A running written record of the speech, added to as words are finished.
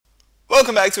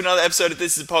Welcome back to another episode of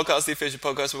This Is a Podcast, the official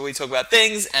podcast where we talk about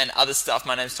things and other stuff.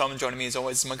 My name's Tom, and joining me as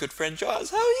always is my good friend Giles.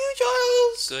 How are you,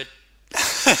 Giles? Good.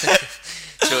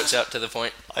 Short, to the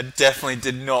point. I definitely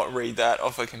did not read that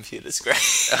off a computer screen.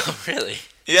 Oh, really?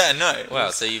 Yeah, no.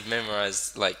 Wow, so you've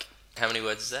memorised, how many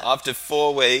words is that? After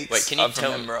 4 weeks, Wait, can you I've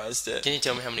memorised it. Can you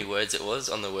tell me how many words it was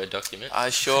on the Word document? I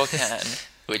sure can.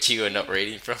 Which you were not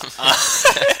reading from.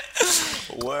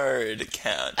 Word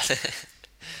count.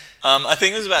 I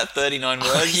think it was about 39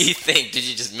 words. Oh, you think? Did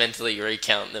you just mentally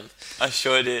recount them? I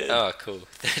sure did. Oh, cool.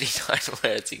 39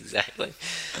 words, exactly.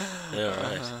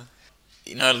 Alright.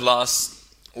 Last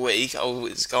week I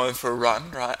was going for a run,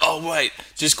 right? Oh, wait.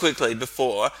 Just quickly,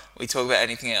 before we talk about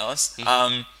anything else.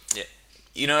 Yeah.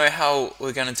 You know how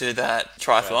we're going to do that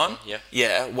triathlon? Yeah.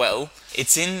 Yeah, well,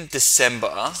 it's in December,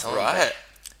 right?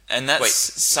 And that's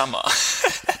summer.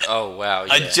 Oh, wow,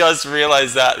 yeah. I just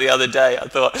realised that the other day. I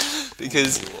thought,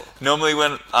 because normally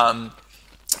when,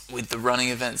 with the running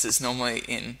events, it's normally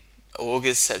in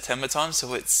August, September time,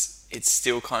 so it's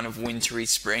still kind of wintry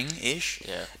spring-ish.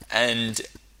 Yeah. And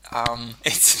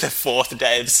it's the 4th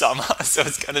day of summer, so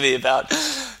it's going to be about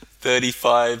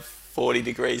 35, 40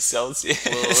 degrees Celsius.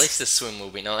 Well, at least the swim will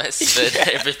be nice, but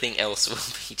everything else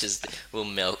will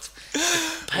melt.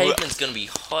 The pavement's going to be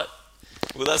hot.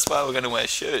 Well, that's why we're going to wear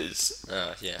shoes.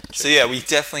 Oh, yeah. True. So yeah, we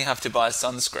definitely have to buy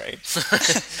sunscreen.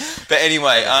 But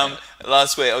anyway,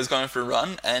 last week I was going for a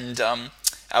run, and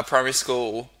our primary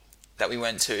school that we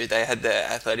went to, they had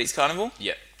their athletics carnival.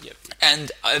 Yep.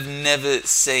 And I've never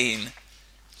seen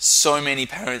so many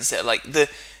parents there. Like the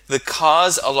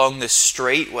cars along the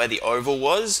street where the oval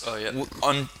was,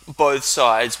 on both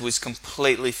sides was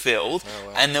completely filled. Oh,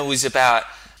 wow. And there was about,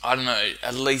 I don't know,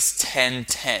 at least 10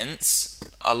 tents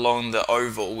along the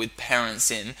oval with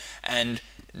parents in, and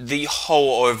the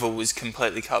whole oval was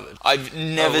completely covered. I've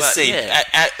never seen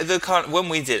at the when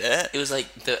we did it. It was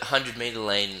like the 100-meter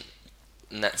lane,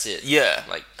 and that's it. Yeah,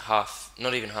 like half,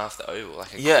 not even half the oval,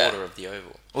 like a quarter of the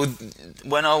oval. Well,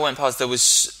 when I went past,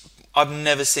 I've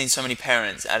never seen so many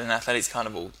parents at an athletics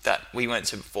carnival that we went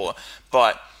to before.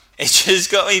 But it just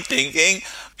got me thinking,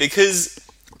 because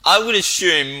I would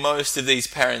assume most of these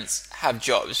parents have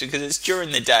jobs because it's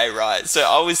during the day, right? So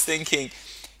I was thinking,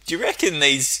 do you reckon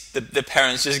the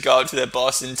parents just go up to their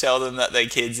boss and tell them that their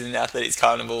kid's in the athletics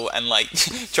carnival and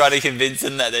try to convince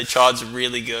them that their child's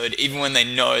really good, even when they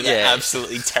know they're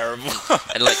absolutely terrible?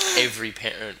 And every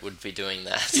parent would be doing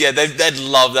that. Yeah, they'd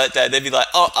love that day. They'd be like,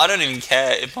 oh, I don't even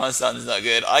care if my son's not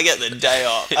good. I get the day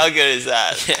off. How good is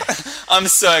that? Yeah. I'm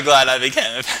so glad I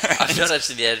became a parent. I'd not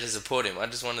actually be able to support him. I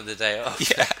just wanted the day off.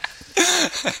 Yeah.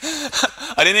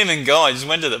 I didn't even go. I just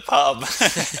went to the pub.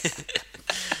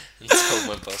 And told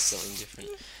my boss something different.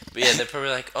 But yeah, they're probably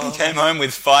like, oh... He came home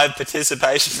with 5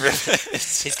 participation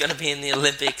ribbons. He's going to be in the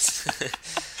Olympics.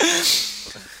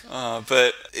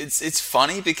 But it's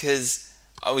funny because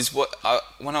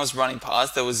when I was running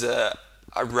past, there was a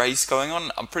race going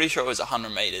on. I'm pretty sure it was 100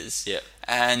 meters. Yeah.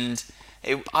 And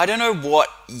I don't know what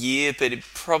year, but it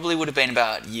probably would have been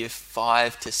about year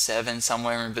 5 to 7,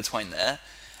 somewhere in between there.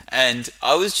 And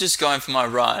I was just going for my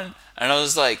run, and I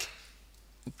was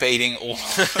beating all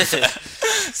of them.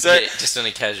 So yeah, just on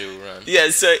a casual run. Yeah,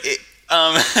 so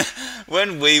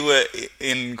when we were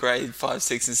in grade 5,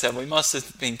 6 and 7, we must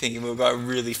have been thinking we were going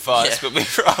really fast, but we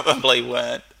probably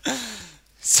weren't.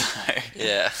 So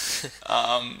yeah.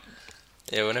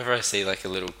 Yeah, whenever I see a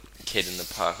little kid in the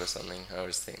park or something, I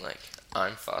always think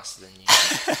I'm faster than you.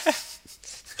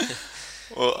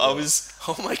 Well, I was...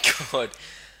 Oh my god.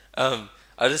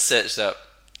 I just searched up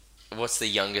what's the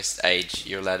youngest age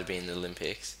you're allowed to be in the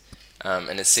Olympics,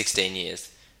 and it's 16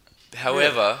 years.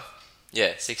 However,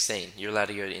 yeah, 16. You're allowed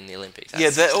to go in the Olympics.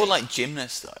 That's they're 16. All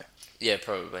gymnasts, though. Yeah,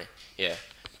 probably. Yeah,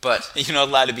 but you're not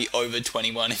allowed to be over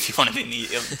 21 if you want to be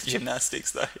in the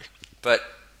gymnastics, though. But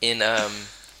in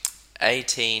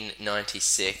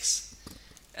 1896,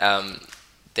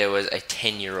 there was a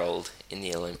 10-year-old in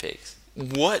the Olympics.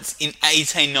 What? In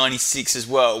 1896 as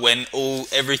well, when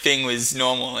everything was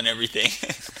normal and everything?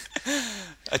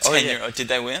 A 10-year-old. Did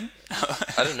they win?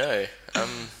 I don't know.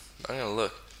 I'm going to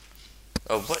look.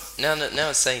 Oh, what? Now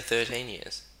it's saying 13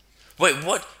 years. Wait,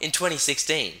 what? In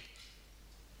 2016?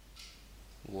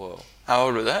 Whoa. How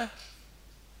old were they?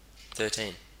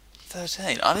 13.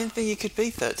 13? I didn't think you could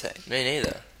be 13. Me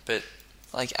neither, but...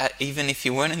 even if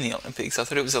you weren't in the Olympics, I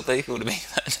thought it was illegal to be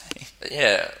 13.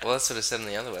 Yeah, well, that's what it said on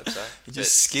the other website. You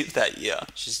just skipped that year.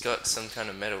 She's got some kind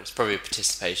of medal. It's probably a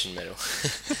participation medal.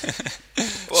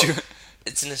 Well,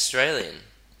 it's an Australian.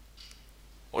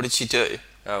 What did she do?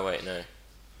 Oh, wait, no.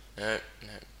 No.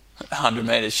 100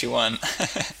 metres, she won.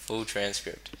 Full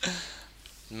transcript.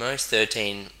 Most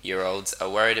 13-year-olds are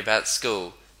worried about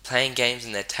school, playing games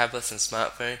on their tablets and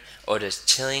smartphone, or just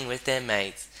chilling with their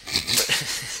mates.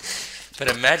 But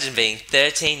imagine being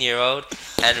 13-year-old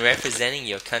and representing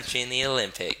your country in the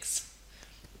Olympics.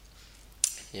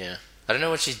 Yeah. I don't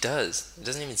know what she does. It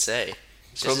doesn't even say.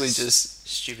 It's Probably a just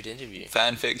stupid interview.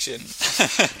 fan fiction.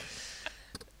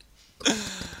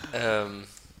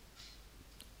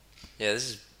 Yeah,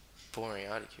 this is a boring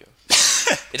article.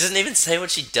 It doesn't even say what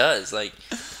she does. Like,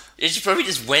 she probably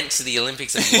just went to the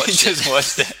Olympics and watched it. Just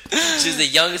watched it. She's the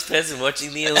youngest person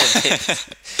watching the Olympics.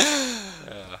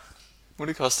 Would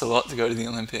it cost a lot to go to the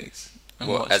Olympics and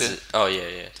watch it? Oh,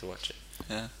 yeah, to watch it.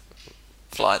 Yeah.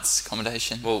 Flights,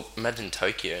 accommodation. Well, imagine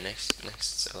Tokyo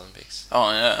next Olympics.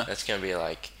 Oh, yeah. That's going to be,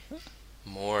 like,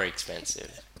 more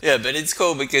expensive. Yeah, but it's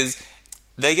cool because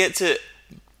they get to...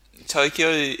 Tokyo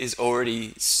is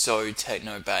already so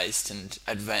techno-based and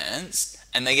advanced,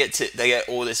 and they get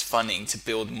all this funding to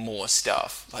build more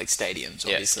stuff, like stadiums,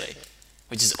 obviously,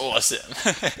 which is awesome.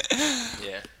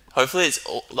 Yeah. Hopefully it's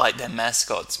all, like their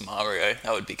mascot's Mario.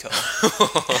 That would be cool.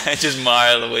 Just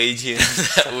Mario, Luigi.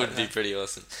 That would be pretty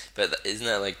awesome. But isn't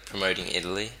that like promoting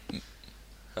Italy?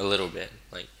 A little bit.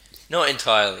 Like, not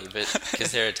entirely, but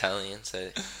because they're Italian,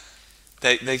 so...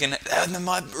 They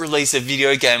might release a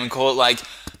video game and call it like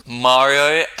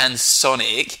Mario and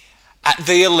Sonic at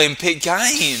the Olympic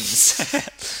Games.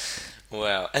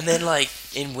 Wow. And then like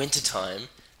in wintertime,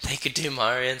 they could do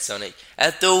Mario and Sonic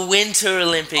at the Winter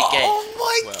Olympic Games. Oh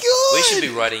my god! We should be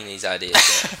writing these ideas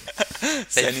down.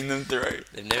 Sending them through.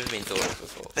 They've never been thought of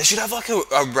before. They should have like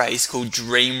a race called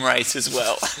Dream Race as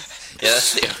well. Yeah,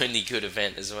 that's the only good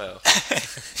event as well.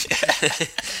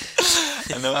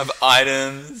 And they'll have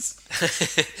items.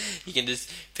 You can just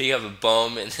pick up a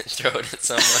bomb and then throw it at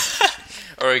someone.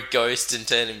 Or a ghost and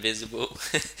turn invisible.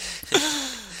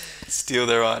 Steal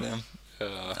their item.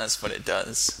 That's what it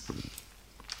does.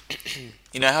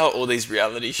 You know how all these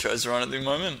reality shows are on at the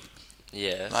moment?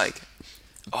 Yeah. Like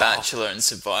Bachelor and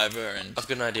Survivor and... I've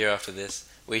got an idea after this.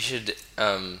 We should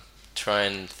try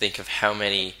and think of how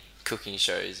many cooking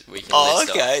shows we can list off.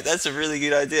 Okay, that's a really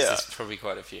good idea. There's probably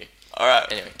quite a few.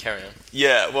 Alright. Anyway, carry on.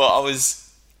 Yeah, well, I was...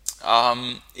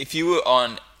 if you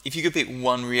could pick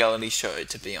one reality show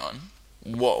to be on,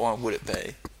 what one would it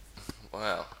be?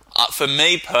 Wow. For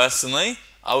me, personally,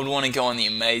 I would want to go on The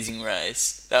Amazing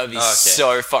Race. That would be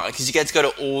so fun, because you get to go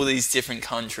to all these different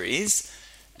countries,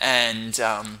 and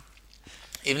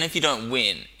even if you don't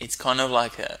win, it's kind of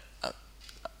like an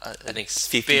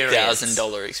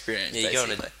 $50,000 experience. Yeah, you go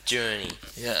on a journey.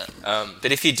 Yeah.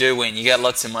 But if you do win, you get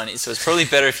lots of money, so it's probably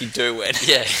better if you do win.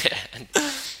 Yeah.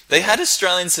 They had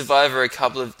Australian Survivor a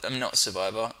couple of... not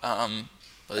Survivor. Well,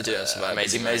 they do have Survivor.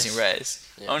 Amazing Race.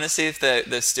 Yeah. I want to see if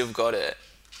they've still got it.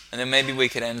 And then maybe we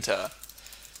could enter.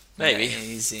 Maybe.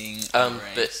 Amazing Race.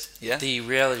 But yeah? the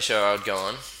reality show I would go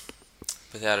on,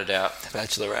 without a doubt. The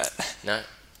Bachelorette. No.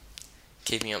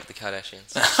 Keeping Up with the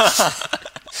Kardashians.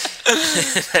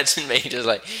 Imagine me just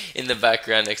like in the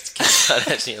background next to Kim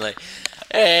Kardashian, like,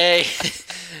 hey,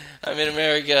 I'm in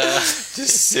America.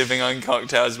 Just sipping on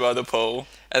cocktails by the pool.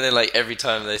 And then like every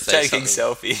time they say taking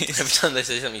selfies. Every time they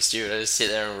say something stupid, I just sit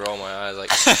there and roll my eyes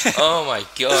like, oh my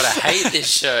god, I hate this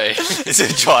show. It's a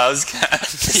child's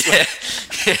cast. Yeah.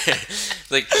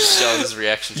 Like Charles'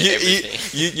 reaction to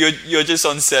everything. You're just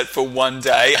on set for one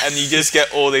day and you just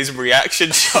get all these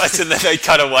reaction shots and then they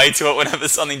cut away to it whenever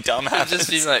something dumb happens. It'd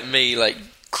just be like me like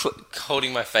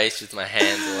holding my face with my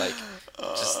hands or like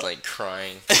just like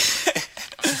crying.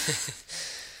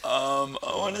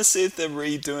 I want to see if they're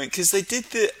redoing, because they did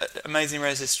the Amazing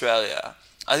Race Australia.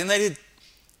 I think they did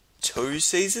 2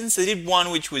 seasons. They did one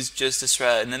which was just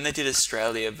Australia, and then they did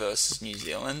Australia versus New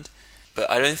Zealand. But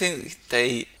I don't think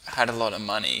they had a lot of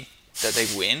money that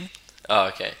they'd win. Oh,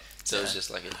 okay. So it was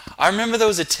just like I remember there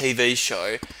was a TV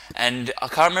show, and I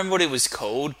can't remember what it was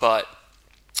called, but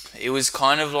it was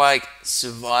kind of like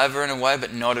Survivor in a way,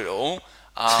 but not at all.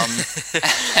 And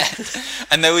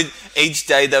each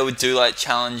day they would do like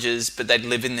challenges, but they'd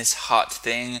live in this hut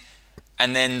thing,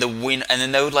 and then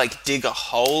they would like dig a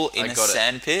hole in a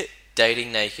sand pit.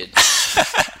 Dating naked.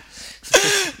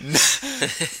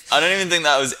 I don't even think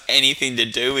that was anything to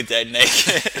do with Dating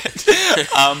Naked.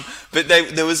 But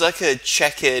there was like a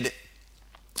checkered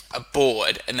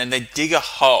board, and then they dig a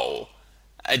hole.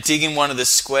 Dig in one of the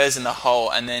squares in the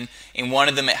hole, and then in one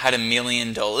of them it had $1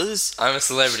 million. I'm a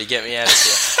celebrity, get me out of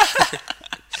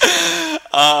here.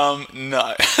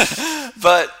 No.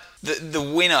 But the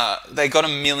winner, they got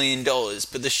 $1 million,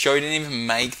 but the show didn't even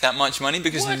make that much money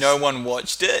because no one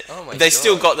watched it. Oh my they God.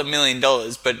 still got the $1 million,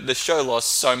 but the show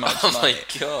lost so much money. Oh my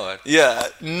God. Yeah,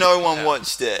 no one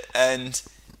watched it, and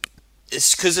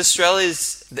it's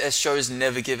because their shows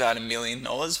never give out $1 million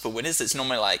for winners. It's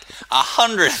normally like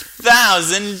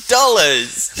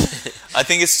 $100,000. I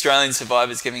think Australian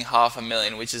Survivor's giving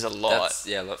 $500,000, which is a lot. That's,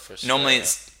 a lot for Australia.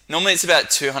 Normally it's about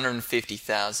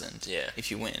 250,000. Yeah.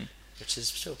 If you win. Which is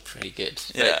still pretty good.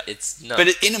 Yeah. But it's not. But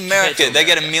in America, they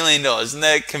get $1 million, and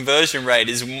their conversion rate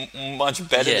is much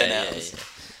better than ours. Yeah.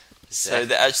 So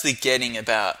they're actually getting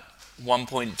about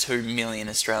 1.2 million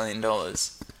Australian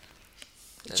dollars.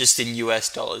 Just in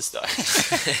US dollars, though.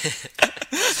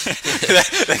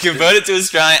 they convert it to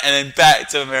Australian and then back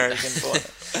to American for it.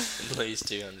 At least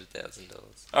 $200,000.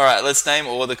 All right, let's name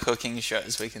all the cooking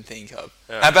shows we can think of.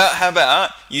 Right. How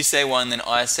about you say one, then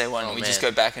I say one, and we just go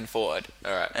back and forward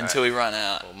until we run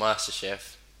out. Well,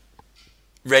 MasterChef.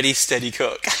 Ready, Steady,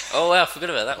 Cook. Oh wow, I forgot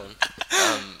about that one.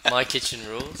 My Kitchen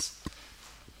Rules.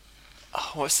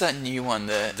 Oh, what's that new one?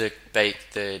 The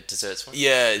desserts one.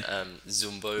 Yeah.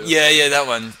 Zumbo. Yeah, that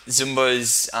one.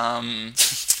 Zumbo's.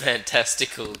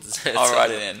 Fantastical desserts. I'll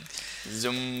write it in.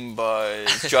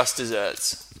 Zumbo's Just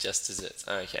Desserts. Just Desserts.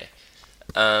 Oh, okay.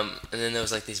 And then there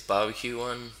was like this barbecue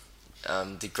one,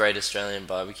 the Great Australian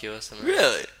Barbecue or something.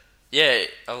 Really? Yeah,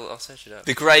 I'll search it up.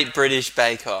 The Great British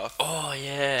Bake Off. Oh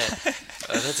yeah,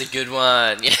 that's a good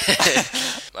one.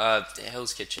 Yeah.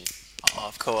 Hell's Kitchen. Oh,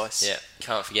 of course. Yeah,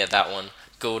 can't forget that one.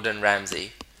 Gordon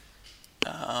Ramsay.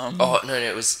 Oh no,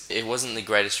 it wasn't the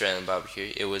Great Australian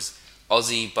Barbecue. It was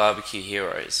Aussie Barbecue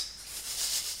Heroes.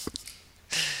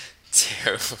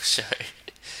 Terrible show.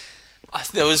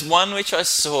 There was one which I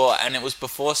saw, and it was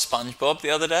before SpongeBob the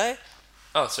other day.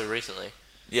 Oh, so recently.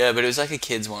 Yeah, but it was like a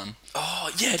kids one. Oh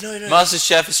yeah, no.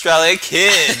 MasterChef Australia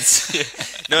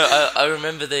Kids. No, I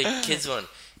remember the kids one.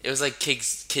 It was like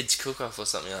kids cook off or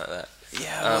something like that.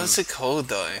 Yeah, what's it called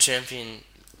though? Champion.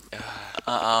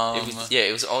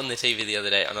 It was on the TV the other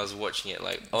day, and I was watching it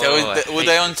like. Were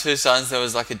they on two sides? There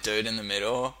was like a dude in the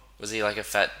middle. Was he like a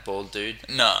fat bald dude?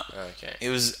 No. Oh, okay.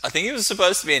 I think it was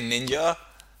supposed to be a ninja.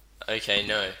 Okay,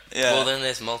 no. Yeah. Well, then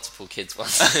there's multiple kids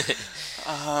ones.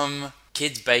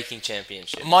 Kids Baking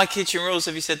Championship. My Kitchen Rules.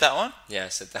 Have you said that one? Yeah, I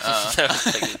said that. That was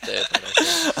like the third one.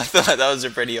 I thought that was a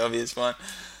pretty obvious one.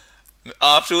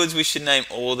 Afterwards, we should name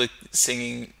all the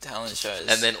singing talent shows.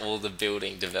 And then all the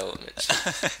building development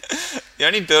shows. The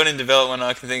only building development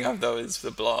I can think of, though, is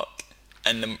The Block.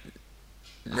 And the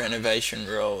Renovation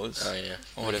Rules. Oh, yeah.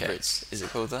 Or whatever is it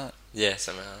called that? Yeah,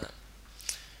 something like that.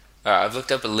 Alright, I've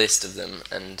looked up a list of them,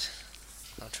 and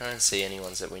I'll try and see any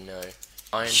ones that we know.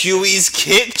 Huey's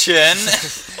Kitchen!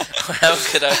 How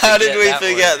could I forget How did we that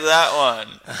forget that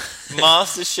one?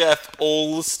 MasterChef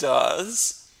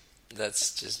All-Stars.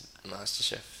 That's just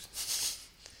MasterChef.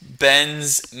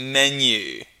 Ben's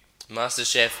Menu.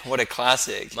 MasterChef. What a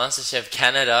classic. MasterChef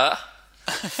Canada.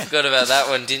 Forgot about that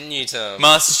one, didn't you, Tom?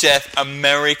 MasterChef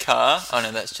America. Oh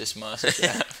no, that's just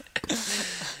MasterChef.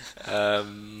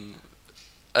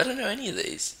 I don't know any of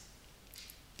these.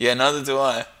 Yeah, neither do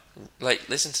I. Like,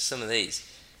 listen to some of these.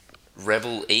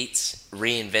 Rebel Eats,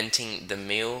 Reinventing the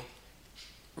Meal,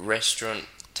 Restaurant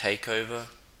Takeover.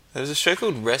 There was a show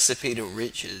called Recipe to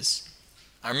Riches.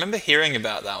 I remember hearing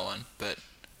about that one, but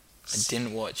I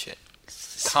didn't watch it.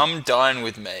 Come Dine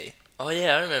With Me. Oh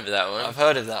yeah, I remember that one. I've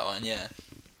heard of that one, yeah.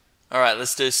 Alright,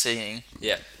 let's do singing.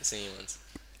 Yeah, singing ones.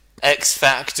 X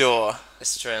Factor.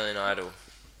 Australian Idol.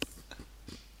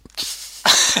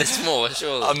 There's more,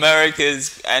 surely.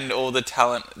 America's and all the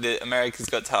talent. America's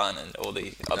Got Talent and all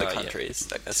the other countries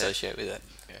that associate with it.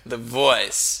 Yeah. The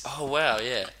Voice. Oh wow,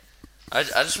 yeah. I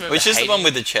just remember. Which is the one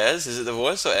with the chairs? Is it The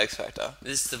Voice or X Factor?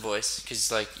 This is The Voice, because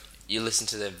like you listen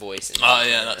to their voice. And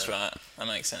that's right. That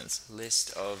makes sense.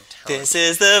 List of talent. This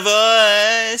is The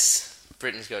Voice.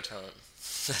 Britain's Got Talent.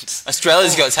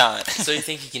 Australia's Got Talent. So you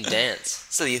think you can dance?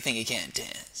 So you think you can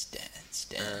dance.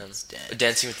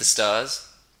 Dancing with the Stars.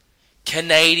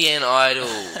 Canadian Idol.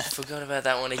 Forgot about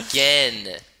that one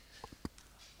again.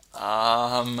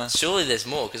 Surely there's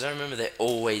more, because I remember they're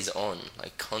always on,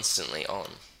 like constantly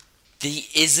on. The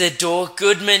Isadore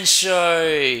Goodman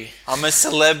Show. I'm a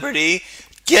celebrity.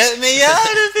 Get me out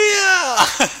of here.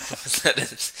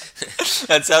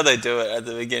 That's how they do it at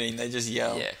the beginning. They just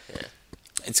yell. Yeah.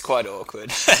 It's quite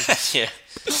awkward. Yeah.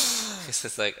 It's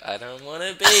just like, I don't want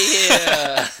to be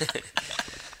here.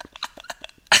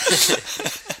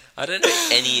 I don't know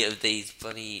any of these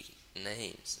bloody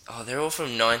names. Oh, they're all from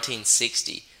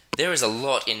 1960. There is a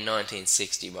lot in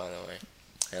 1960, by the way.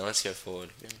 Now let's go forward.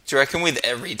 Do you reckon with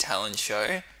every talent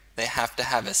show, they have to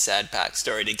have a sad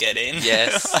backstory to get in?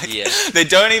 Yes, yes. They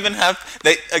don't even have...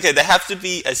 They have to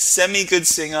be a semi-good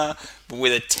singer, but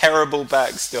with a terrible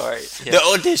backstory. Yeah. The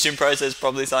audition process is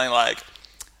probably something like,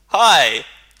 hi,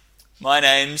 my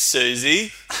name's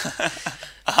Susie.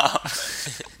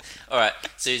 All right,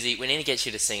 Susie, we need to get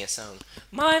you to sing a song.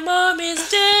 My mom is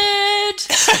dead.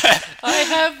 I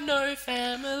have no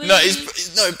family. No,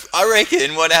 I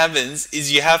reckon what happens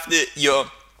is you're at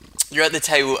the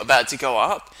table about to go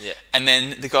up, Yeah. and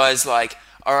then the guy's like,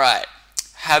 all right,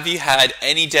 have you had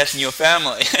any death in your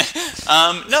family?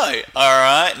 No. All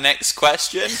right, next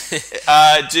question.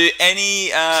 Do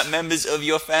any members of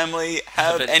your family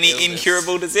have Have an any illness?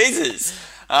 incurable diseases?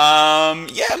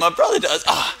 Yeah, my brother does.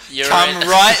 You're Come right.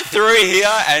 right through here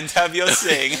and have your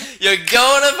sing. You're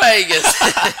going to Vegas.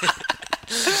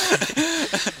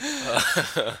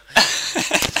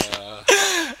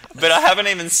 But I haven't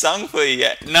even sung for you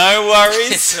yet. No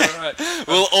worries. It's all right.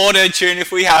 We'll auto-tune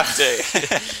if we have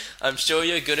to. I'm sure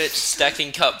you're good at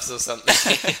stacking cups or something.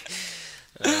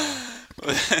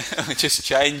 Just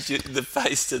change the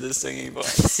face to the singing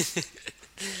voice.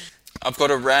 I've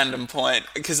got a random point.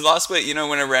 Because last week,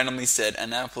 when I randomly said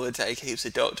an apple a day keeps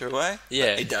a doctor away?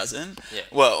 Yeah. It doesn't. Yeah.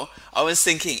 Well, I was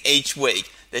thinking each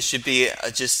week there should be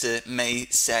me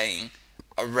saying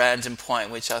a random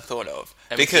point which I thought of.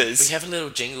 And Because... we have a little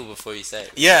jingle before you say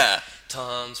it. Yeah.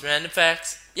 Tom's Random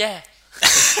Facts. Yeah.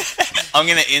 I'm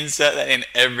going to insert that in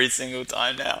every single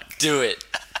time now. Do it.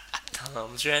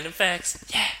 Tom's Random Facts.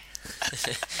 Yeah.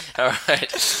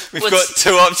 Alright. We've got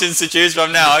two options to choose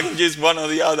from now. I can choose one or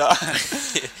the other.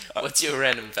 What's your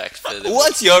random fact for the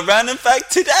What's your random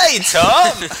fact today,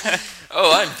 Tom?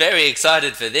 Oh, I'm very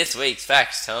excited for this week's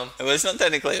facts, Tom. Well, it's not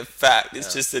technically a fact.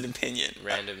 It's just an opinion.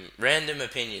 Random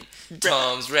opinion.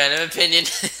 Tom's random opinion.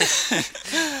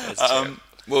 That's terrible.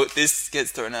 Well, this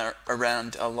gets thrown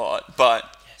around a lot,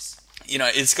 but Yes.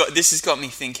 this has got me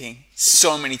thinking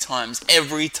so many times.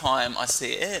 Every time I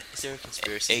see it, Is there a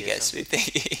conspiracy? it here, gets Tom? me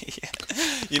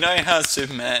thinking. You know how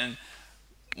Superman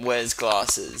wears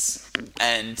glasses,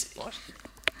 and What?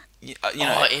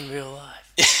 know, in real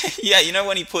life. yeah,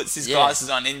 when he puts his Yeah. glasses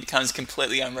on, it becomes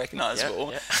completely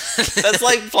unrecognizable. Yeah. That's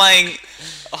like playing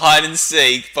hide and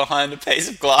seek behind a piece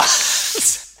of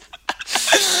glass.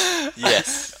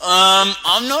 Yes.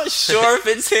 I'm not sure if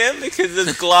it's him because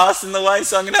there's glass in the way,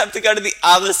 so I'm gonna have to go to the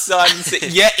other side and see.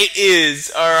 Yeah, it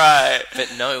is. All right.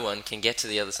 But no one can get to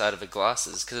the other side of the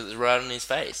glasses because it's right on his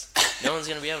face. No one's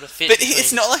going to be able to fit. But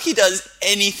it's not like he does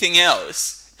anything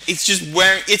else. It's just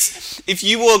wearing. If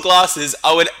you wore glasses,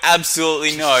 I would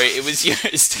absolutely know it was you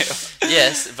still.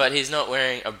 Yes, but he's not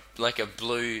wearing a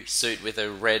blue suit with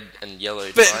a red and yellow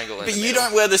But triangle in the you middle.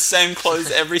 don't wear the same clothes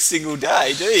every single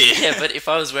day, do you? Yeah, but if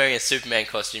I was wearing a Superman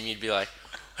costume, you'd be like,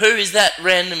 who is that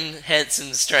random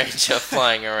handsome stranger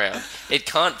flying around? It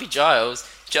can't be Giles.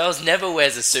 Giles never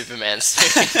wears a Superman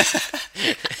suit.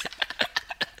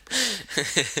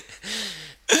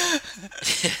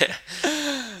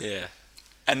 Yeah.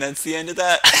 And that's the end of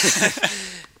that.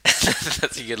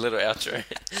 That's a good little outro.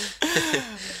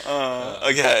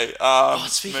 Okay.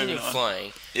 Speaking moving of on.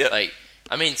 flying, Yep.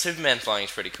 Superman flying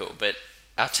is pretty cool, but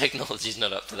our technology's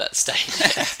not up to that stage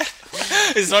yet.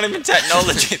 It's not even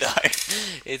technology though.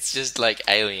 It's just like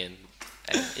alien.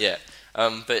 And, yeah.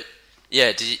 But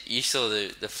yeah, you saw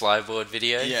the flyboard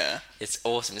video? Yeah. It's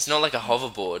awesome. It's not like a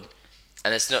hoverboard,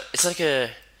 and it's not like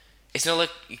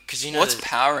because What's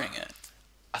powering it?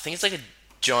 I think it's like a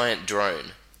giant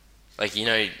drone, like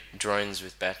drones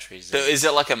with batteries. So is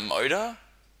it like a motor,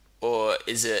 or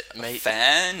is it a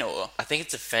fan, or? I think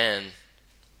it's a fan,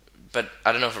 but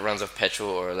I don't know if it runs off petrol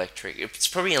or electric. It's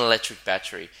probably an electric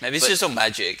battery. Maybe it's just all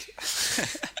magic.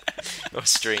 or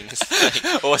strings,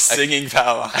 Or singing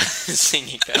power.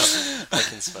 singing power,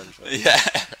 like in SpongeBob.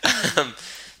 Yeah.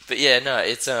 But yeah, no,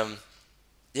 it's I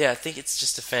think it's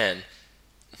just a fan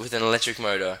with an electric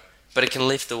motor, but it can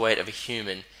lift the weight of a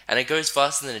human, and it goes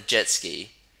faster than a jet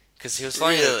ski. Because he was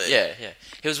flying. Really? Yeah.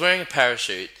 He was wearing a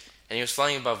parachute, and he was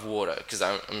flying above water. Because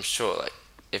I'm sure, like,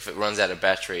 if it runs out of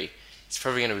battery, it's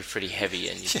probably going to be pretty heavy,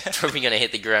 and you're probably going to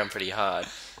hit the ground pretty hard.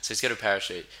 So he's got a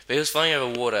parachute, but he was flying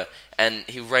over water, and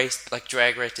he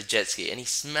drag raced a jet ski, and he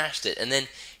smashed it, and then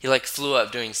he flew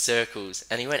up doing circles,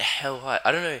 and he went hell high.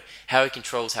 I don't know how he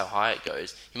controls how high it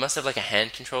goes. He must have a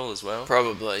hand control as well.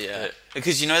 Probably, yeah.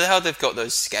 Because you know how they've got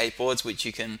those skateboards which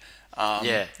you can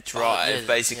drive,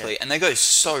 basically, and they go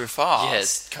so fast. Yeah,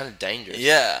 it's kind of dangerous.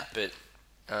 Yeah. But,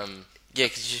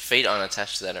 because your feet aren't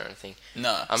attached to that or anything.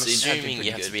 No. I'm so you'd have to be assuming pretty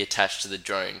you have to good. be attached to the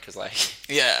drone, because,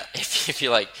 Yeah. if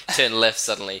you, turn left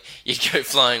suddenly, you go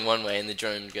flying one way and the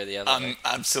drone would go the other way.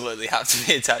 Absolutely have to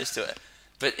be attached to it.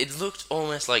 But it looked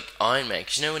almost like Iron Man,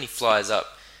 because when he flies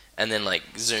up and then,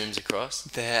 zooms across?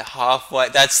 They're halfway.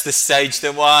 That's the stage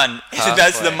the one.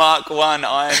 That's the Halfway. Mark 1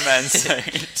 Iron Man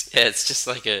suit. Yeah, it's just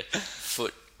like a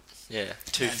foot Yeah,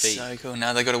 2 That's feet. so cool.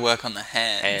 Now they got to work on the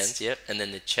Hands, yep. And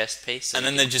then the chest piece. So and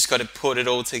then they just got to put it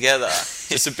all together.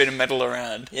 Just a bit of metal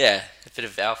around. Yeah, a bit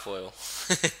of alfoil.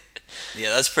 Yeah,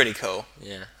 that's pretty cool.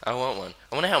 Yeah, I want one.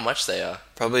 I wonder how much they are.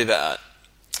 Probably about.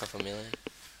 Couple million.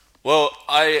 Well,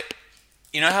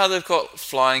 you know how they've got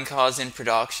flying cars in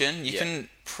production? You can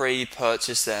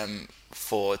pre-purchase them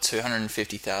for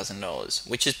 $250,000,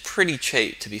 which is pretty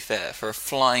cheap, to be fair, for a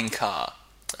flying car.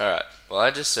 Alright, well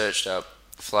I just searched up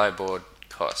flyboard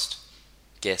cost.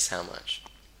 Guess how much?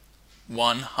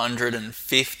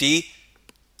 $150.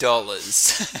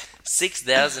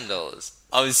 $6,000.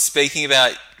 I was speaking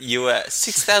about US.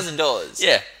 $6,000.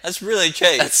 Yeah. That's really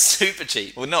cheap. That's super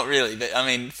cheap. Well, not really, but I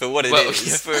mean, for what it Well, is.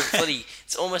 yeah, for a bloody,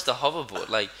 it's almost a hoverboard.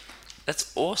 Like,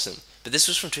 that's awesome. But this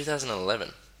was from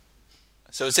 2011.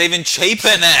 So it's even cheaper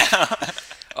now.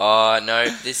 Oh no,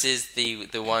 this is the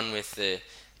one with the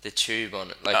tube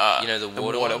on it, like the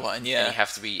water one, yeah. And you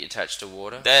have to be attached to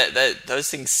water. Those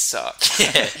things suck.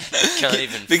 Yeah, you can't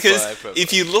even because fly properly.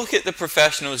 if you look at the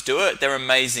professionals do it, they're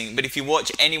amazing. But if you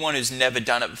watch anyone who's never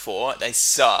done it before, they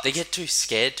suck. They get too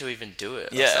scared to even do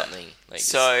it. Yeah. Or something. Like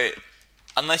so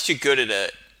unless you're good at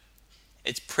it,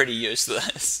 it's pretty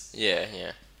useless. yeah.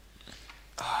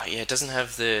 Oh yeah, it doesn't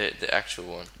have the actual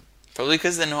one. Probably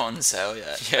because they're not on sale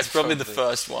yet. Yeah, It's probably the probably.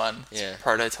 first one. It's Yeah. a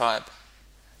prototype.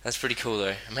 That's pretty cool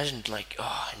though. Imagine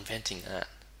inventing that.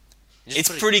 You just It's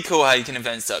put it- pretty cool how you can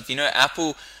invent stuff. You know,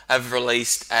 Apple have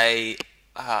released a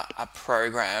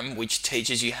program which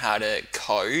teaches you how to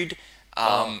code,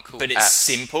 cool. but it's Apps.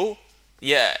 simple.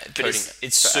 Yeah, but Coding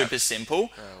it's for super apps. simple.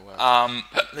 Oh, wow.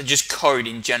 Just code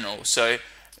in general. So,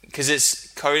 because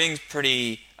coding's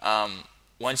pretty.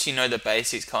 Once you know the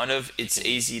basics, kind of, it's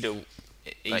easy to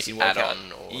work add out.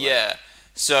 on or Yeah.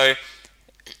 So,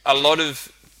 a lot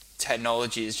of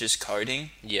technology is just coding.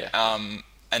 Yeah.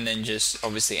 And then just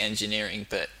obviously engineering,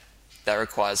 but that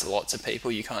requires lots of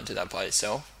people. You can't do that by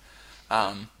yourself.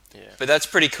 Yeah. But that's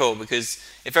pretty cool because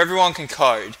if everyone can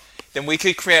code, then we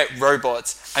could create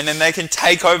robots and then they can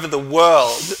take over the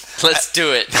world. Let's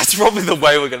do it. That's probably the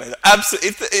way we're going to. Absolutely.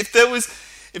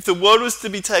 If the world was to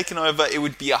be taken over, it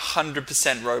would be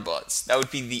 100% robots. That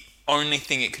would be the only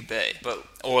thing it could be.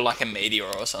 Or like a meteor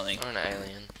or something. Or an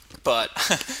alien. But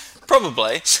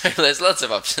probably. So there's lots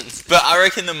of options. But I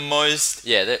reckon the most.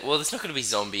 Yeah, there's not going to be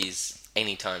zombies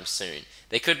anytime soon.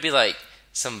 There could be like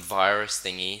some virus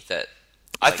thingy that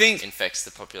I think infects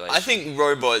the population. I think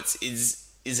robots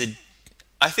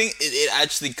I think it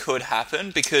actually could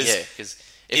happen because because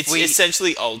it's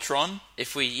essentially Ultron.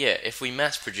 if we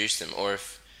mass produce them, or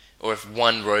if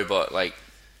one robot like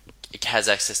it has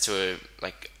access to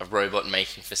a robot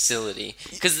making facility,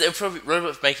 because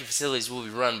robot making facilities will be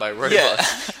run by robots, Yeah.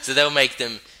 so they'll make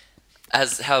them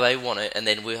as how they want it, and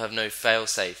then we'll have no fail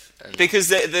safe. Because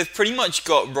they've pretty much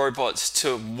got robots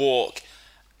to walk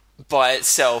by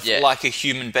itself like a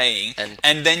human being,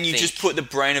 and then you just put the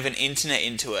brain of an internet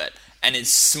into it, and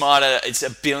it's smarter. It's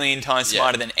 1 billion times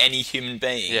smarter than any human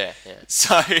being. Yeah.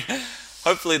 So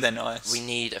hopefully they're nice. We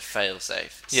need a fail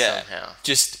safe Yeah. somehow.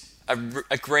 Just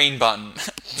a green button.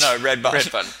 No, red button.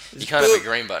 Red button. You can't have a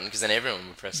green button because then everyone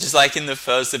will press it. Just like in the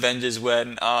first Avengers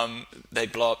when they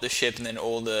blow up the ship and then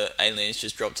all the aliens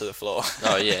just drop to the floor.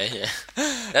 Oh yeah.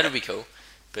 That'd be cool.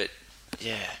 But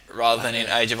yeah, Rather than in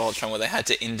Age of Ultron where they had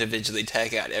to individually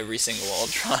take out every single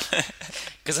Ultron.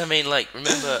 because I mean, like,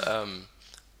 remember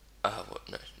what?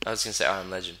 No, I was gonna say I Am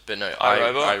Legend, but no,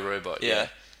 iRobot? iRobot. Yeah.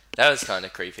 That was kind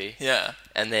of creepy. Yeah.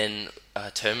 And then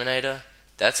Terminator.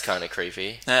 That's kind of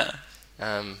creepy. Yeah.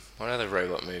 What other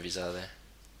robot movies are there?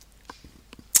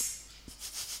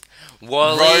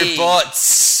 WALL-E.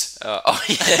 Robots! Oh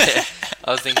yeah,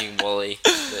 I was thinking WALL-E,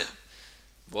 but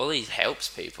WALL-E helps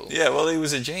people. Yeah, well, he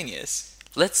was a genius.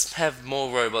 Let's have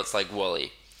more robots like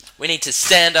WALL-E. We need to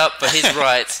stand up for his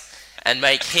rights and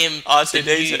make him R2D2. the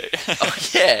new- Oh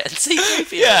yeah, and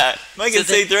C-3PO. Yeah, make it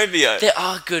So C-3PO. There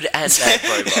are good and bad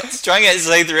robots. Try and get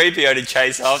C-3PO to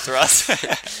chase after us.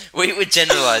 We were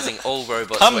generalizing all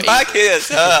robots. Come were back evil. here,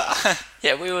 sir.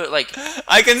 Yeah, we were like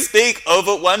I can speak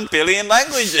over 1 billion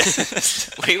languages.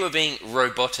 we were being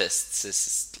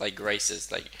roboticists, like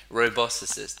racist, like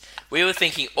roboticists. We were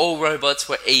thinking all robots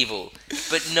were evil,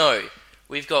 but no.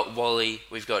 We've got WALL-E,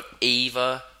 we've got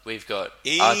Eva, we've got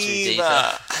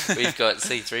R2D2, we've got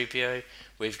C-3PO,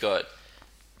 we've got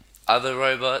other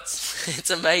robots. It's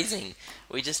amazing.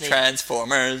 We just need...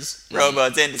 Transformers,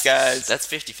 robots in disguise. That's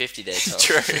 50-50 there, Tom.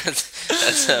 True.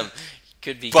 That's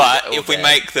could be But good or if we bad.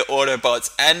 make the Autobots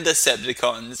and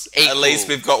Decepticons, at Equal. least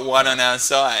we've got one on our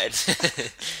side.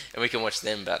 and we can watch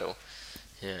them battle.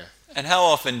 Yeah. And how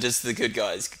often does the good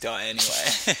guys die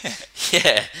anyway?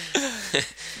 Yeah.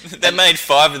 They made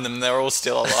 5 of them. They're all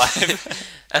still alive.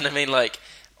 And I mean, like,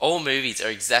 all movies are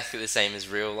exactly the same as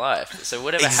real life. So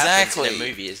whatever Exactly. happens in a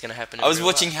movie is going to happen in I was real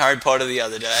watching life. Harry Potter the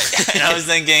other day, and I was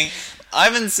thinking, I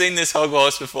haven't seen this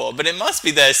Hogwarts before, but it must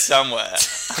be there somewhere.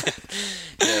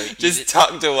 You know, Just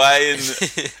tucked away in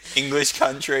the English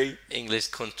country. English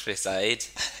countryside.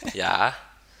 Yeah.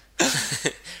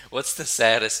 What's the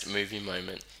saddest movie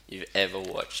moment you've ever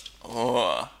watched?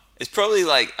 Oh, it's probably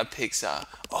like a Pixar.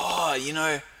 Oh, you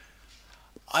know,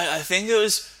 I think it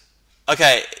was...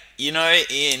 Okay, you know,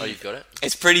 Oh, you've got it?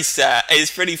 it's pretty sad.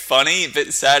 It's pretty funny,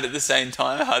 but sad at the same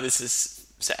time. How this is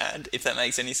sad, if that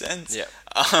makes any sense. Yeah.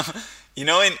 You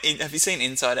know, have you seen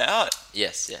Inside Out?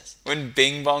 Yes. When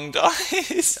Bing Bong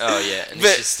dies. Oh, yeah, and But-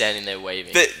 he's just standing there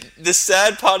waving. But the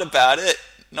sad part about it,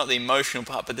 not the emotional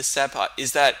part, but the sad part,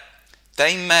 is that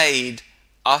they made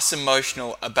us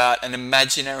emotional about an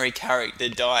imaginary character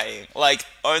dying. Like,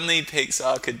 only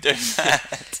Pixar could do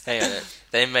that. Hang on.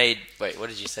 They made... Wait, what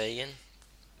did you say again?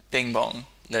 Bing Bong.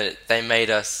 No, they made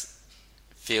us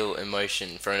feel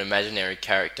emotion for an imaginary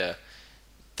character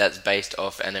that's based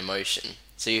off an emotion.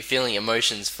 So you're feeling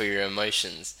emotions for your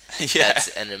emotions. Yeah. That's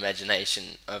an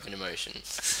imagination of an emotion.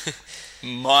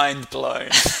 Mind blown.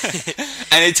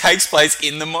 And it takes place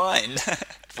in the mind.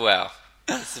 Wow.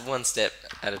 It's one step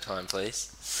at a time,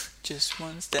 please. Just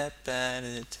one step at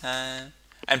a time.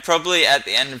 And probably at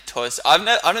the end of Toy Story...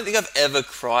 I don't think I've ever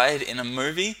cried in a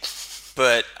movie,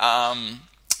 but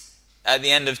at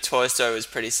the end of Toy Story was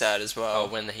pretty sad as well. Oh,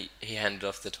 when he handed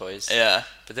off the toys. Yeah.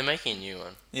 But they're making a new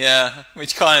one. Yeah,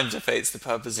 which kind of defeats the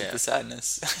purpose Yeah. of the sadness.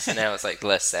 So now it's like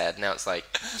less sad. Now it's like,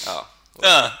 oh.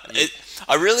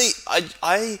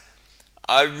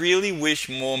 I really wish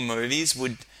more movies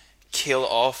would kill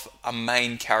off a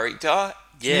main character.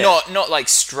 Yeah. Not like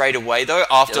straight away though.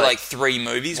 After Yeah, like, like 3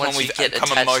 movies, once when you we've get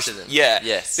become attached emotional. to them. Yeah.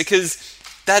 Yes. Because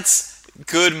that's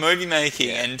good movie making,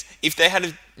 Yeah. and if they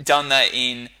had done that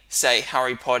in, say,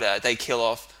 Harry Potter, they kill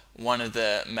off one of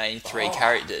the main 3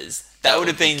 characters. That would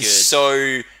have been good.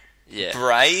 so Yeah.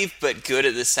 brave but good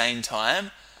at the same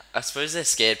time. I suppose they're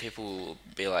scared people will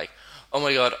be like, oh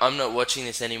my god, I'm not watching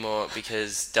this anymore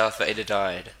because Darth Vader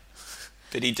died.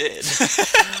 But he did.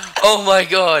 Oh my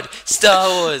god, Star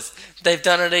Wars! They've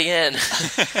done it again!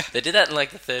 They did that in like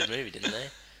the 3rd movie, didn't they?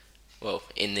 Well,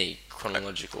 in the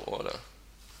chronological order.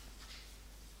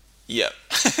 Yep.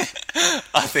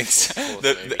 I think so. Fourth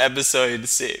The movie. episode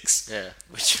 6. Yeah,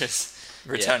 which was...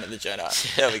 Return of the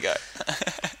Jedi. There we go.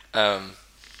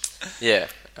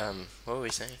 What were we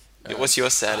saying? What's your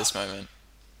saddest moment?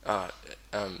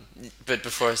 But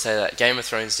before I say that, Game of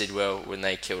Thrones did well when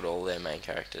they killed all their main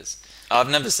characters. I've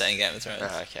never seen Game of Thrones.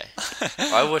 Oh, okay.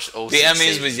 I watched all The 6 Emmys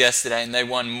seasons. was yesterday and they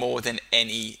won more than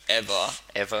any ever.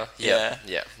 Ever? Yeah.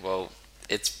 Yeah, well,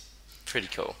 it's pretty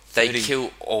cool. They Pretty-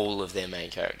 kill all of their main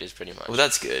characters, pretty much. Well,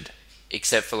 that's good.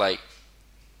 Except for, like,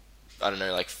 I don't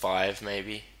know, like 5,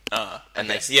 maybe. And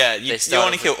okay. they- Yeah, they you start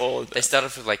want to off kill with- all of them. They start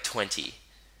off with, like, 20.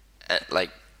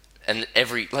 And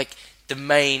every... Like, the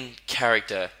main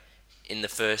character in the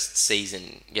first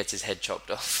season gets his head chopped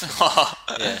off.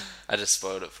 Yeah, I just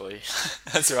spoiled it for you.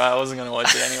 That's right, I wasn't going to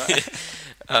watch it anyway. 6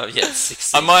 I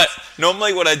seasons. might...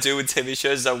 Normally what I do with TV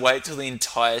shows is I wait till the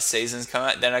entire seasons come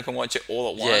out, then I can watch it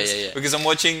all at once. Yeah. Because I'm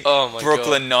watching Oh my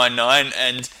Brooklyn Nine-Nine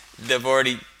and they've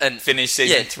already finished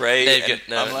season 3. they've And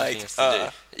got I'm like, nothing else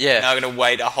to do. Yeah. now I'm going to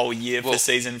wait a whole year Well, for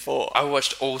season 4. I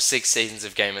watched all 6 seasons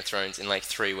of Game of Thrones in like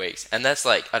 3 weeks, and that's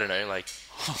like, I don't know, like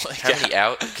how many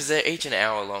hours? Because they're each an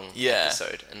hour long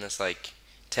episode, and there's like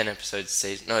 10 episodes a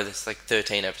season. No, there's like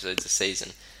 13 episodes a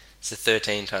season. So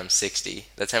 13 times 60.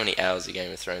 That's how many hours of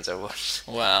Game of Thrones I watched.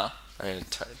 Wow. I'm going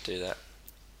to do that.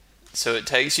 So it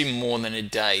takes you more than a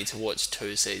day to watch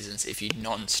 2 seasons if you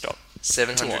non-stop.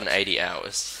 780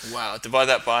 hours. Wow. Divide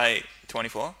that by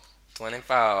 24.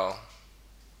 24.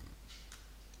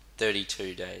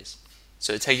 32 days.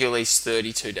 So it'd take you at least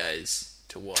 32 days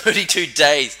to watch. 32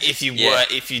 days! If you Yeah.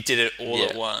 if you did it all Yeah.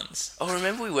 at once. Oh,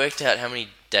 remember we worked out how many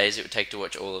days it would take to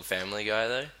watch all of Family Guy,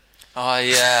 though? Oh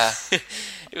yeah.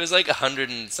 It was like 100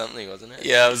 and something, wasn't it?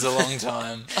 Yeah, it was a long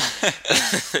time.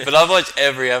 But I've watched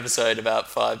every episode about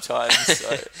 5 times.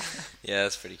 So, Yeah,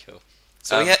 that's pretty cool.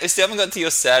 we still haven't got to your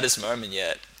saddest moment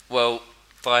yet. Well,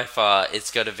 by far,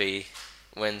 it's got to be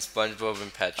when SpongeBob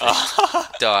and Patrick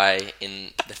die in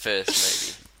the first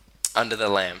movie. Under the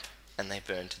lamp, and they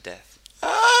burn to death.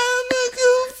 I'm a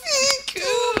Goofy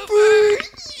Cooper.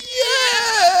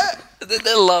 Yeah.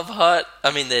 Their love heart,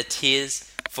 their tears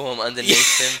form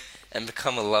underneath them and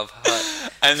become a love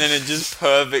heart. And then it just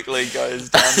perfectly goes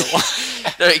down the line.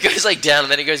 No, it goes like down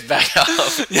and then it goes back up.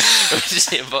 Which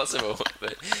is impossible,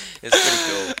 but it's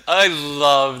pretty cool. I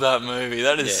love that movie.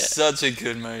 That is Yeah. such a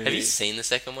good movie. Have you seen the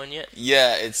second one yet?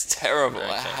 Yeah, it's terrible.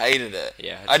 I Okay. hated it.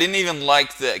 Yeah. I didn't even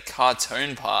like the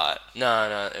cartoon part.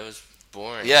 No, it was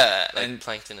boring. Yeah, Like and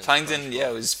Plankton and Plankton, SpongeBob. yeah,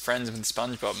 was friends with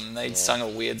SpongeBob, and they Yeah. sung a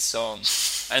weird song.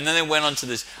 And then they went on to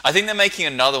this. I think they're making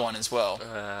another one as well.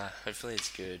 Hopefully it's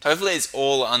good. Hopefully, it's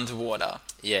all underwater.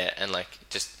 Yeah, and like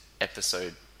just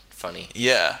episode funny,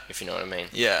 Yeah, if you know what I mean.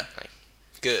 yeah, Like-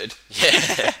 good.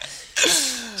 Yeah.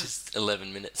 Just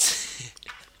 11 minutes.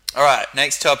 All right,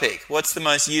 next topic. What's the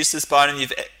most useless item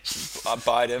you've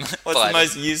item? What's the Item.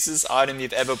 most useless item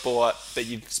you've ever bought, but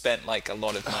you've spent like a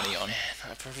lot of money on? Man,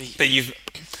 I probably. But you've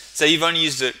only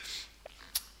used it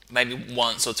maybe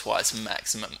once or twice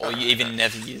maximum, or you even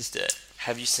never used it.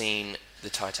 Have you seen the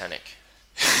Titanic?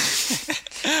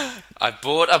 I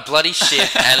bought a bloody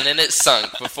ship and then it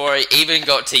sunk before I even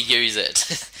got to use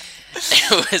it.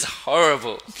 It was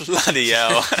horrible. Bloody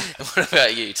hell! What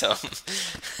about you, Tom?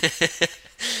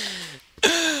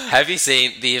 Have you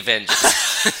seen The Avengers?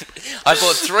 I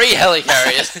bought 3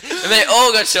 helicarriers and they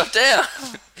all got shot down.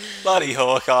 Bloody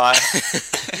Hawkeye.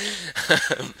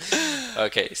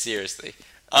 Okay, seriously.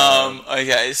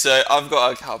 Okay, so I've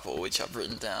got a couple which I've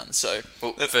written down. So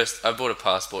Well, first, I bought a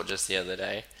passport just the other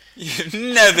day. you've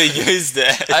never used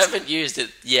it. I haven't used it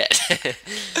yet.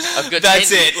 I've got That's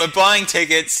 10 it. We're buying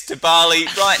tickets to Bali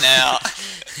right now.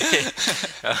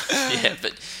 Yeah,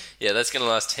 but yeah, that's gonna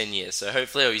last 10 years. So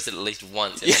hopefully, I'll use it at least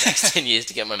once in the next 10 years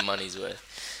to get my money's worth.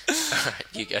 All right,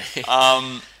 you go.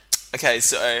 Okay,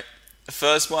 so the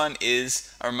first one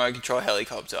is a remote control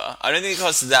helicopter. I don't think it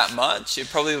costs that much. I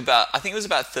think it was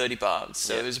about $30.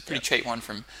 So Yeah, it was a pretty cheap one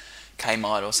from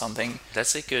Kmart or something.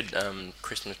 That's a good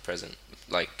Christmas present,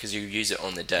 like because you use it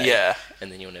on the day, Yeah,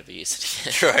 and then you'll never use it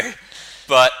again. true.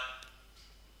 But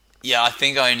yeah, I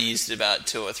think I only used it about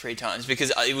 2 or 3 times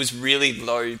because it was really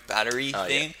low battery Oh,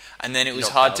 thing, yeah. and then it was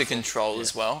Not hard to powerful. control Yeah.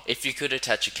 as well. If you could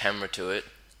attach a camera to it,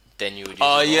 then you would use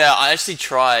Oh it more. yeah, I actually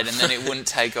tried, and then it wouldn't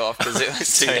take off because it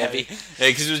was too Too heavy. heavy. Yeah,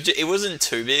 because it wasn't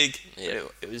too big. Yeah.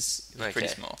 It was pretty Okay.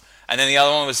 small. And then the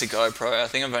other one was the GoPro. I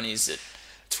think I've only used it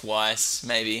twice,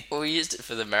 maybe. Well, we used it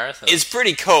for the marathon. It's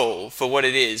pretty cool for what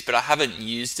it is, but I haven't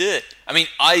used it. I mean,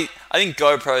 I think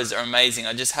GoPros are amazing.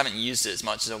 I just haven't used it as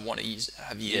much as I want to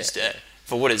have used Yeah, it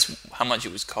for how much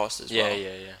it was cost as yeah, well.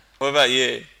 yeah. What about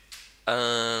you?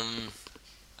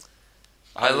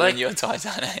 I Other like than your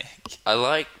Titanic. I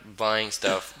like buying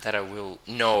stuff that I will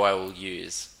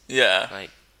use. Yeah,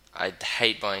 Like I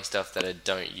hate buying stuff that I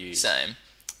don't use. same.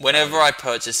 Whenever I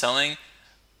purchase something,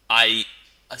 I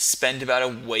spend about a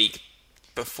week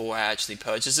before I actually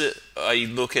purchase it. I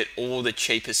look at all the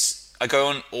cheapest. I go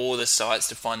on all the sites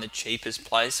to find the cheapest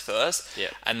place first. Yeah.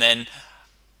 And then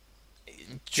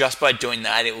just by doing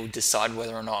that, it will decide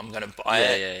whether or not I'm going to buy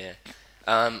it.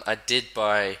 Yeah. I did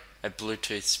buy a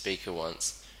Bluetooth speaker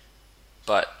once,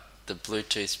 but the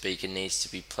Bluetooth speaker needs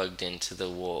to be plugged into the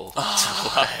wall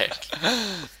to work.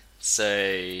 So,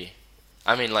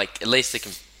 I mean, like at least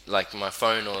like my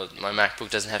phone or my MacBook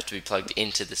doesn't have to be plugged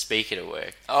into the speaker to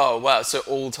work. Oh, wow. So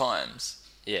all times.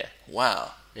 Yeah,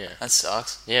 Wow. yeah, That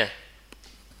sucks. yeah.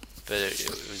 But it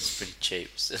was pretty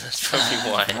cheap, so that's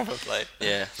probably why. Probably.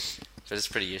 Yeah, but it's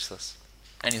pretty useless.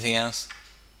 Anything else?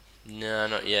 No,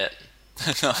 not yet.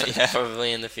 Not yet.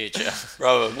 Probably in the future.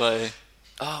 Probably.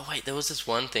 Oh wait, there was this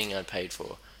one thing I paid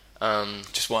for.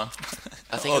 Just one.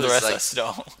 I think all it the was rest I like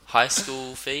stole. high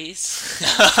school fees.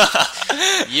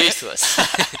 Useless.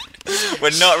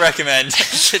 Would not recommend.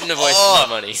 Shouldn't have wasted my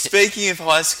money. Speaking of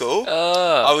high school,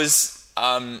 I Oh, was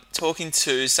talking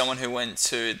to someone who went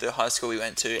to the high school we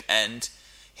went to, and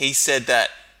he said that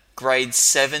grades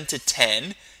 7 to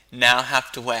 10 now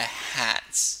have to wear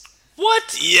hats.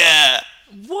 what? Yeah,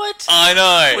 What? I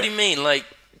know. What do you mean, like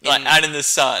out in the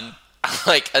sun.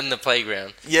 like in the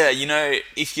playground? Yeah, you know,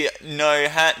 if you no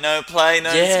hat, no play,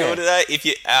 no Yeah. school today.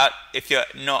 If you're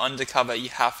not undercover, you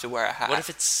have to wear a hat. What if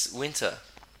it's winter?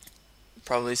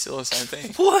 Probably still the same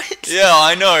thing. What? Yeah,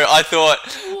 I know. I thought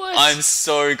What? I'm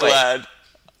so glad.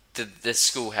 The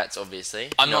school hats, obviously.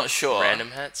 I'm not sure.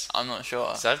 Random hats. I'm not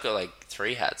sure. So I've got like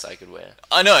 3 hats I could wear.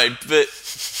 I know, but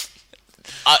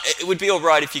it would be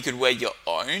alright if you could wear your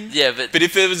own. Yeah, but But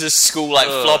if it was a school like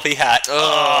Ugh. floppy hat,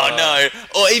 oh Ugh.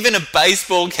 no, or even a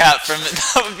baseball cap from it,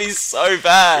 that would be so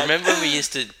bad. remember when we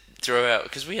used to throw out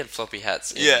because we had floppy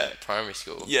hats in Yeah. primary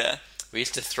school. Yeah. We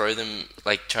used to throw them,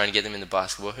 like trying to get them in the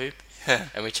basketball hoop, Yeah.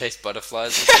 and we chased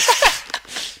butterflies with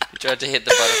them. We tried to hit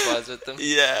the butterflies with them,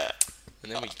 Yeah.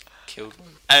 and then we killed one.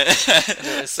 And,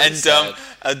 it was so sad.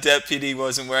 a deputy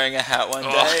wasn't wearing a hat one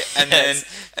day,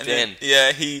 then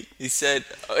Ben. he said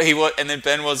and then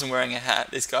Ben wasn't wearing a hat.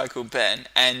 This guy called Ben,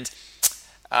 and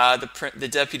the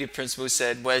deputy principal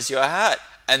said, "Where's your hat?"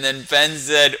 And then Ben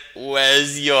said,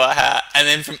 "Where's your hat?" And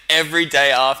then from every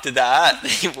day after that,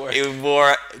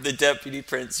 the deputy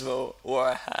principal wore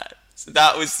a hat. So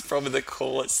that was probably the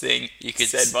coolest thing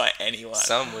said by anyone.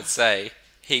 Some would say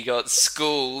he got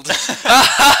schooled.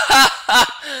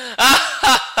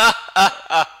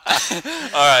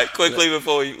 All right, quickly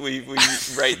before we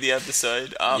rate the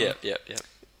episode. Yep.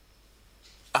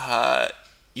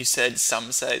 You said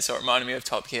some say, so it reminded me of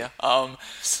Top Gear.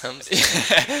 Some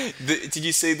say. Did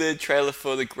you see the trailer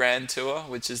for the Grand Tour,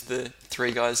 which is the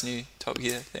Three Guys new Top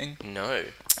Gear thing? No.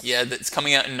 Yeah, that's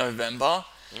coming out in November,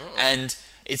 Oh. and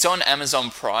it's on Amazon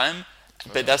Prime,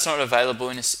 but that's not available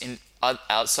in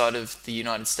outside of the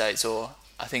United States, or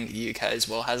I think the UK as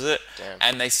well has it. Damn.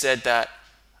 And they said that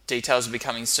details will be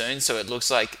coming soon, so it looks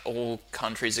like all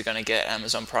countries are going to get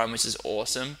Amazon Prime, which is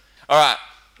awesome. All right,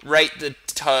 rate the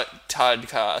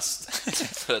Toddcast.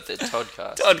 The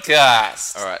Toddcast.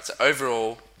 Toddcast. All right. So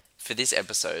overall, for this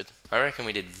episode, I reckon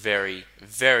we did very,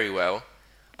 very well.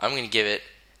 I'm going to give it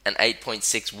an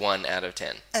 8.61 out of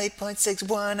 10.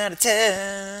 8.61 out of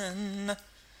 10.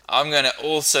 I'm going to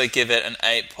also give it an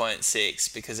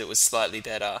 8.6 because it was slightly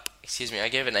better. Excuse me, I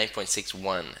gave it an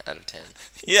 8.61 out of 10.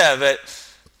 Yeah, but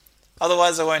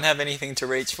otherwise I won't have anything to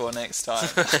reach for next time.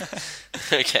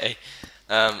 Okay.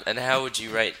 And how would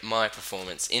you rate my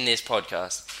performance in this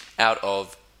podcast out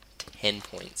of 10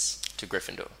 points to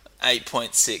Gryffindor?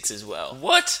 8.6 as well.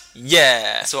 What?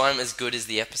 Yeah. So I'm as good as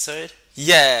the episode?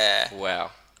 Yeah.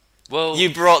 Wow. Well, You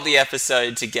brought the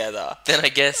episode together. then I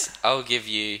guess I'll give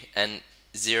you an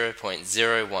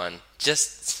 0.01.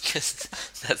 Just because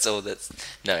that's all that's...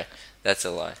 No, that's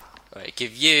a lie. Alright,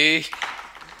 give you...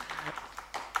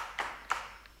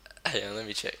 Hang on, let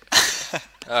me check.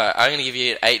 Alright, I'm going to give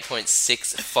you an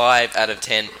 8.65 out of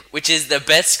 10, which is the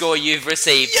best score you've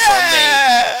received from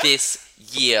me this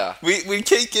year. We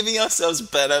keep giving ourselves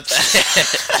better.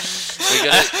 We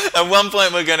gotta, At one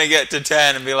point we're going to get to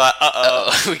 10 and be like,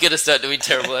 uh-oh. we got to start doing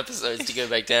terrible episodes to go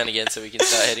back down again so we can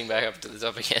start heading back up to the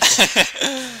top again.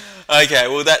 Okay,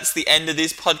 well that's the end of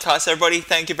this podcast, everybody.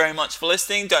 Thank you very much for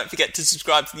listening. Don't forget to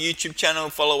subscribe to the YouTube channel,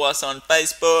 follow us on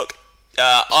Facebook,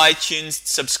 iTunes,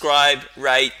 subscribe,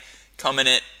 rate, comment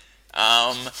it.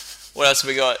 What else have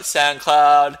we got?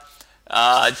 SoundCloud.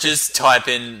 Just type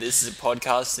in "this is a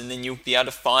podcast" and then you'll be able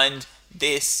to find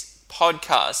this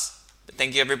podcast. But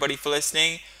thank you everybody for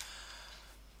listening.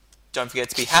 Don't forget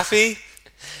to be happy.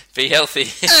 Be healthy.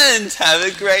 And have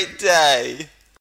a great day.